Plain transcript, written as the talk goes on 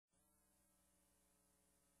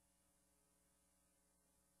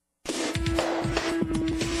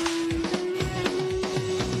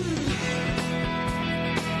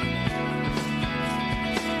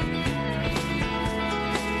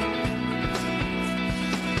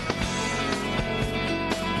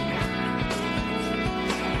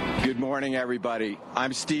morning, everybody.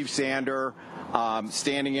 I'm Steve Sander,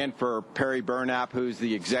 standing in for Perry Burnap, who's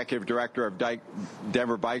the Executive Director of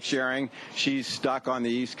Denver Bike Sharing. She's stuck on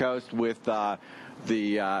the East Coast with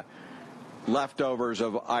the leftovers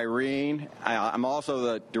of Irene. I'm also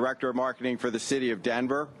the Director of Marketing for the City of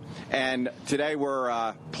Denver. And today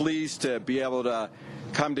we're pleased to be able to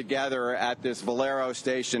come together at this Valero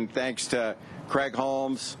station thanks to Craig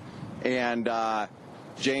Holmes and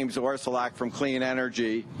James Orsolak from Clean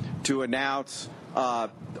Energy to announce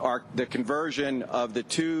the conversion of the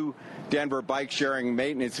 2 Denver bike sharing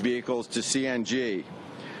maintenance vehicles to CNG.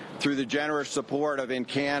 Through the generous support of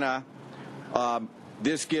Encana,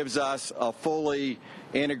 this gives us a fully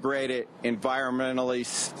integrated, environmentally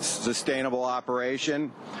sustainable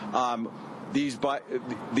operation. These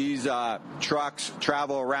trucks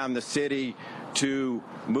travel around the city to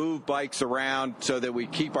move bikes around so that we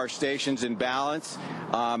keep our stations in balance.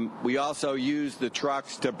 We also use the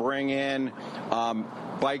trucks to bring in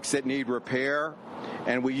bikes that need repair,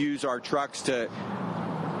 and we use our trucks to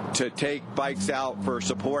take bikes out for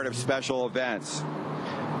support of special events.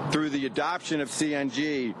 Through the adoption of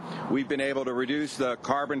CNG, we've been able to reduce the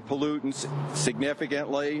carbon pollutants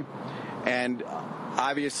significantly, and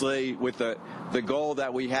obviously with the goal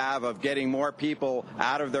that we have of getting more people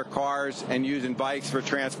out of their cars and using bikes for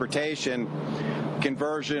transportation,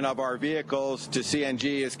 conversion of our vehicles to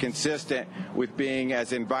CNG is consistent with being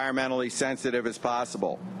as environmentally sensitive as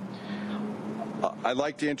possible. I'd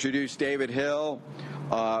like to introduce David Hill,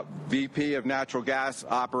 VP of Natural Gas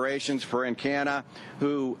Operations for Encana,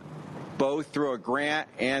 who both through a grant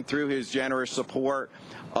and through his generous support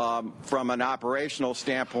from an operational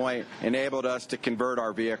standpoint enabled us to convert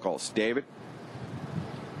our vehicles. David?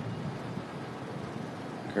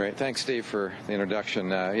 Great. Thanks, Steve, for the introduction.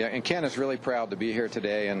 Encana is really proud to be here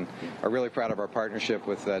today and are really proud of our partnership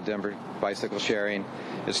with Denver Bicycle Sharing.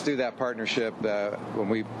 It's through that partnership when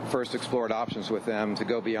we first explored options with them to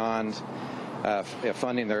go beyond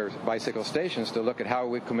funding their bicycle stations to look at how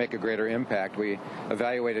we can make a greater impact. We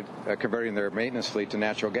evaluated converting their maintenance fleet to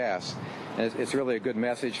natural gas. And it's really a good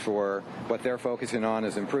message for what they're focusing on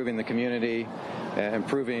is improving the community,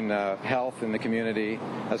 improving health in the community,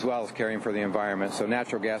 as well as caring for the environment. So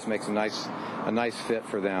natural gas makes a nice fit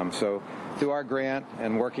for them. So through our grant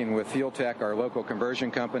and working with Fuel Tech, our local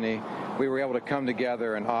conversion company, we were able to come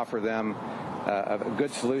together and offer them a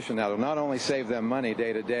good solution that will not only save them money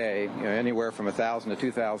day to day, anywhere from $1,000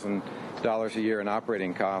 to $2,000 a year in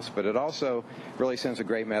operating costs, but it also really sends a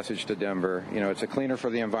great message to Denver. It's a cleaner for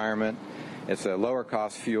the environment, it's a lower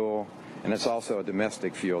cost fuel, and it's also a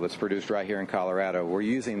domestic fuel that's produced right here in Colorado. We're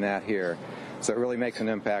using that here, so it really makes an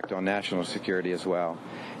impact on national security as well.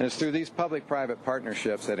 And it's through these public-private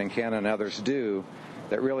partnerships that Encana and others do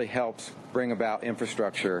that really helps bring about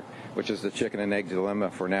infrastructure, which is the chicken and egg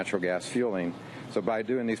dilemma for natural gas fueling. So by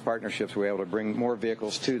doing these partnerships, we're able to bring more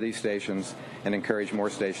vehicles to these stations and encourage more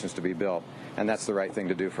stations to be built. And that's the right thing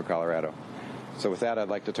to do for Colorado. So with that, I'd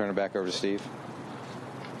like to turn it back over to Steve.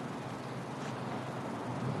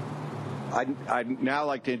 I'd now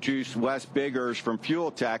like to introduce Wes Biggers from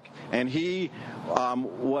Fuel Tech, and he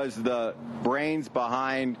was the brains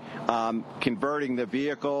behind converting the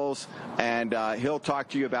vehicles, and he'll talk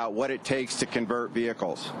to you about what it takes to convert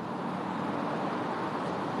vehicles.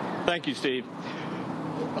 Thank you, Steve.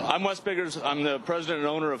 I'm Wes Biggers. I'm the president and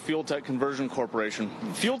owner of Fuel Tech Conversion Corporation.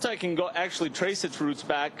 Fuel Tech can actually trace its roots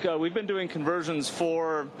back. We've been doing conversions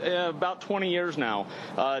for about 20 years now.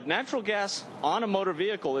 Natural gas on a motor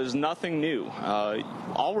vehicle is nothing new.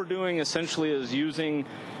 All we're doing essentially is using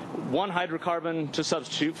one hydrocarbon to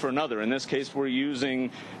substitute for another. In this case, we're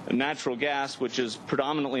using natural gas, which is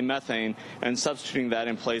predominantly methane, and substituting that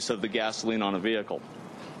in place of the gasoline on a vehicle.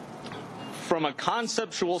 From a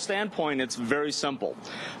conceptual standpoint, it's very simple.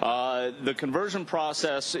 The conversion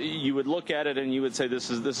process, you would look at it and you would say this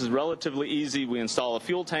is relatively easy. We install a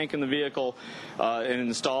fuel tank in the vehicle and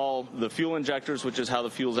install the fuel injectors, which is how the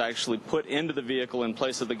fuel is actually put into the vehicle in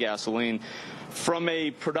place of the gasoline. From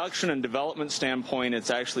a production and development standpoint, it's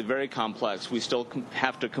actually very complex. We still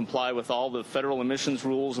have to comply with all the federal emissions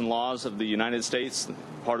rules and laws of the United States,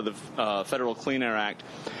 part of the Federal Clean Air Act.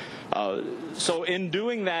 So in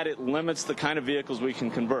doing that, it limits the kind of vehicles we can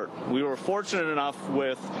convert. We were fortunate enough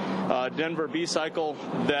with Denver B-Cycle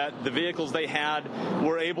that the vehicles they had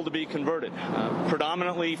were able to be converted.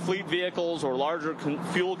 Predominantly fleet vehicles or larger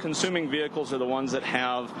fuel-consuming vehicles are the ones that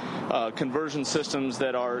have conversion systems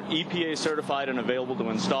that are EPA certified and available to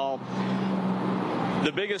install.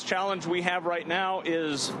 The biggest challenge we have right now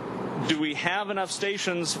is do we have enough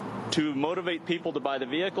stations to motivate people to buy the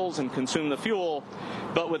vehicles and consume the fuel?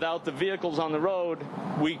 But without the vehicles on the road,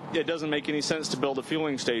 it doesn't make any sense to build a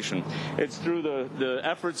fueling station. It's through the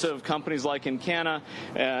efforts of companies like Encana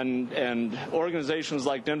and organizations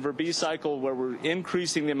like Denver B-Cycle, where we're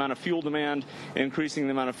increasing the amount of fuel demand. Increasing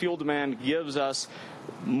the amount of fuel demand gives us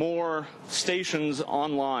more stations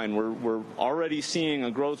online. We're already seeing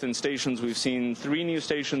a growth in stations. We've seen 3 new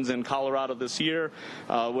stations in Colorado this year,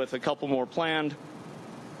 with a couple more planned.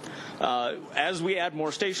 As we add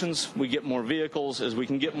more stations, we get more vehicles. As we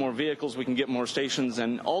can get more vehicles, we can get more stations,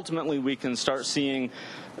 and ultimately we can start seeing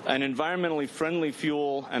an environmentally friendly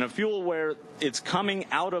fuel, and a fuel where it's coming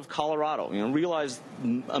out of Colorado. Realize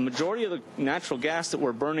a majority of the natural gas that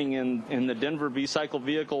we're burning in the Denver B-Cycle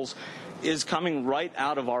vehicles is coming right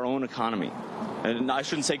out of our own economy. And I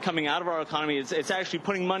shouldn't say coming out of our economy, it's actually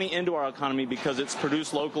putting money into our economy because it's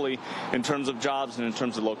produced locally in terms of jobs and in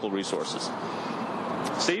terms of local resources.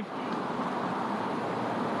 Steve?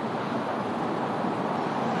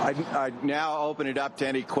 I now open it up to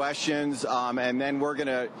any questions, and then we're going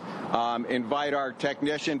to invite our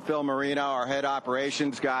technician, Phil Marino, our head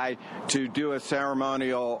operations guy, to do a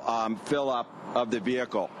ceremonial fill-up of the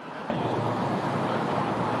vehicle.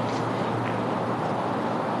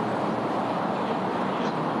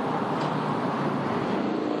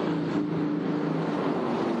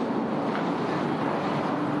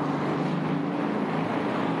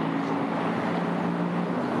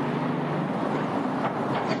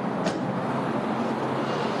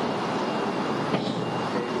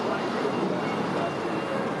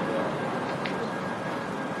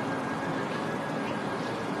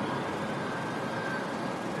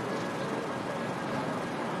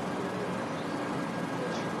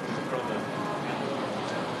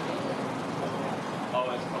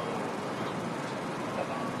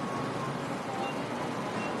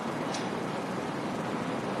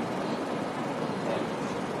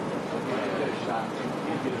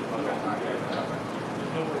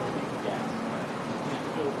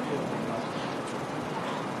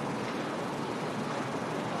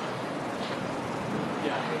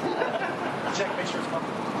 Check, make sure it's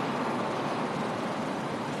pumping.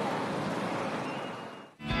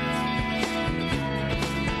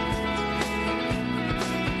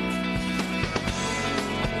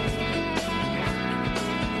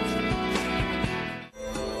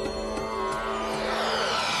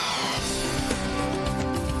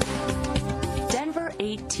 Denver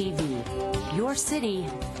 8 TV, your city,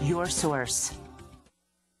 your source.